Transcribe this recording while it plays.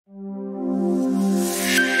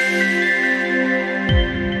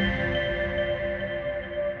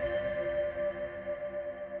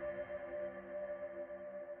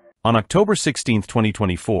On October 16,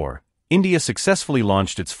 2024, India successfully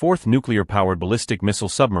launched its fourth nuclear-powered ballistic missile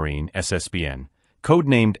submarine, SSBN,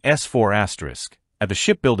 codenamed S4*, at the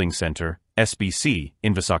Shipbuilding Center, SBC,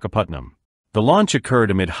 in Visakhapatnam. The launch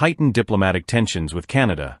occurred amid heightened diplomatic tensions with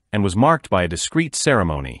Canada and was marked by a discreet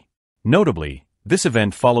ceremony. Notably, this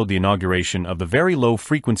event followed the inauguration of the Very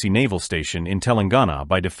Low-Frequency Naval Station in Telangana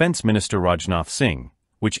by Defence Minister Rajnath Singh,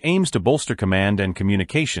 which aims to bolster command and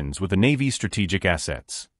communications with the Navy's strategic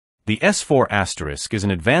assets. The S4* is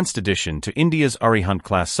an advanced addition to India's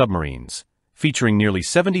Arihant-class submarines, featuring nearly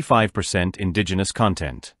 75% indigenous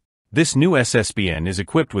content. This new SSBN is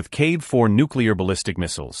equipped with CADE-4 nuclear ballistic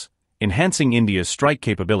missiles, enhancing India's strike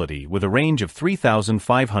capability with a range of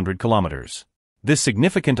 3,500 kilometers. This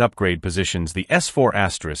significant upgrade positions the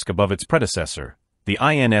S4* above its predecessor, the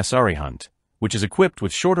INS Arihant, which is equipped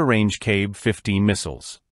with shorter-range CADE-15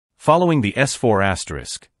 missiles. Following the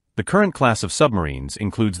S4*, the current class of submarines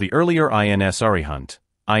includes the earlier INS Arihant,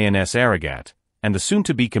 INS Arigat, and the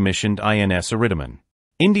soon-to-be commissioned INS Aridaman.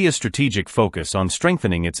 India's strategic focus on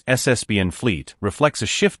strengthening its SSBN fleet reflects a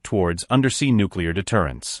shift towards undersea nuclear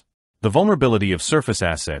deterrence. The vulnerability of surface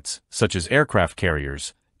assets, such as aircraft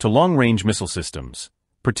carriers, to long-range missile systems,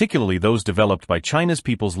 particularly those developed by China's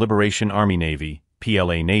People's Liberation Army Navy,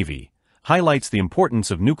 PLA Navy, highlights the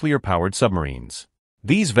importance of nuclear-powered submarines.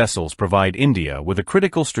 These vessels provide India with a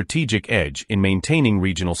critical strategic edge in maintaining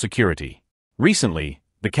regional security. Recently,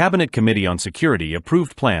 the Cabinet Committee on Security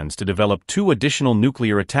approved plans to develop 2 additional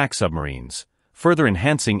nuclear attack submarines, further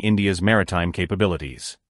enhancing India's maritime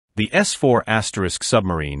capabilities. The S4*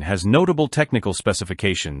 submarine has notable technical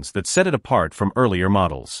specifications that set it apart from earlier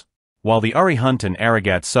models. While the Arihant and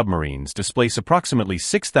Arigat submarines displace approximately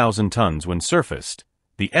 6,000 tons when surfaced,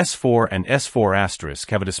 the S4 and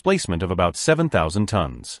S4* have a displacement of about 7,000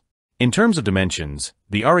 tons. In terms of dimensions,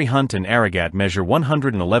 the Arihant and Arigat measure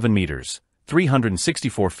 111 meters,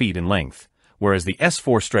 364 feet in length, whereas the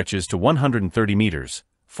S4 stretches to 130 meters,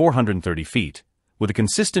 430 feet, with a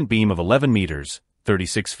consistent beam of 11 meters,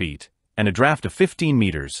 36 feet, and a draft of 15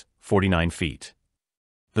 meters, 49 feet.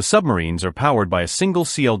 The submarines are powered by a single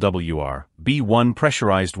CLWR-B1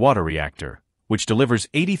 pressurized water reactor, which delivers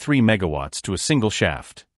 83 megawatts to a single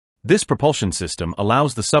shaft. This propulsion system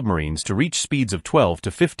allows the submarines to reach speeds of 12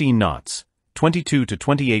 to 15 knots, 22 to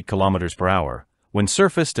 28 kilometers per hour, when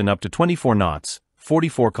surfaced and up to 24 knots,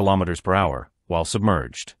 44 kilometers per hour, while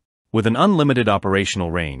submerged. With an unlimited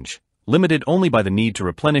operational range, limited only by the need to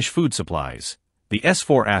replenish food supplies, the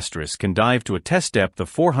S4* can dive to a test depth of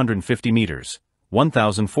 450 meters,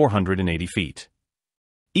 1,480 feet.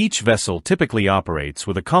 Each vessel typically operates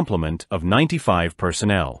with a complement of 95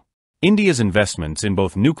 personnel. India's investments in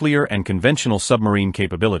both nuclear and conventional submarine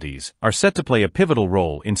capabilities are set to play a pivotal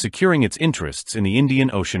role in securing its interests in the Indian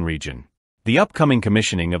Ocean region. The upcoming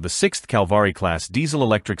commissioning of the 6th Calvary-class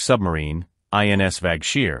diesel-electric submarine, INS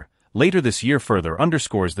Visakhapatnam, later this year further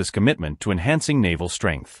underscores this commitment to enhancing naval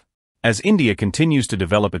strength. As India continues to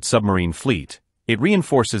develop its submarine fleet, it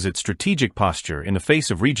reinforces its strategic posture in the face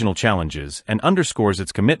of regional challenges and underscores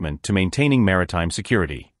its commitment to maintaining maritime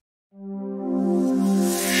security.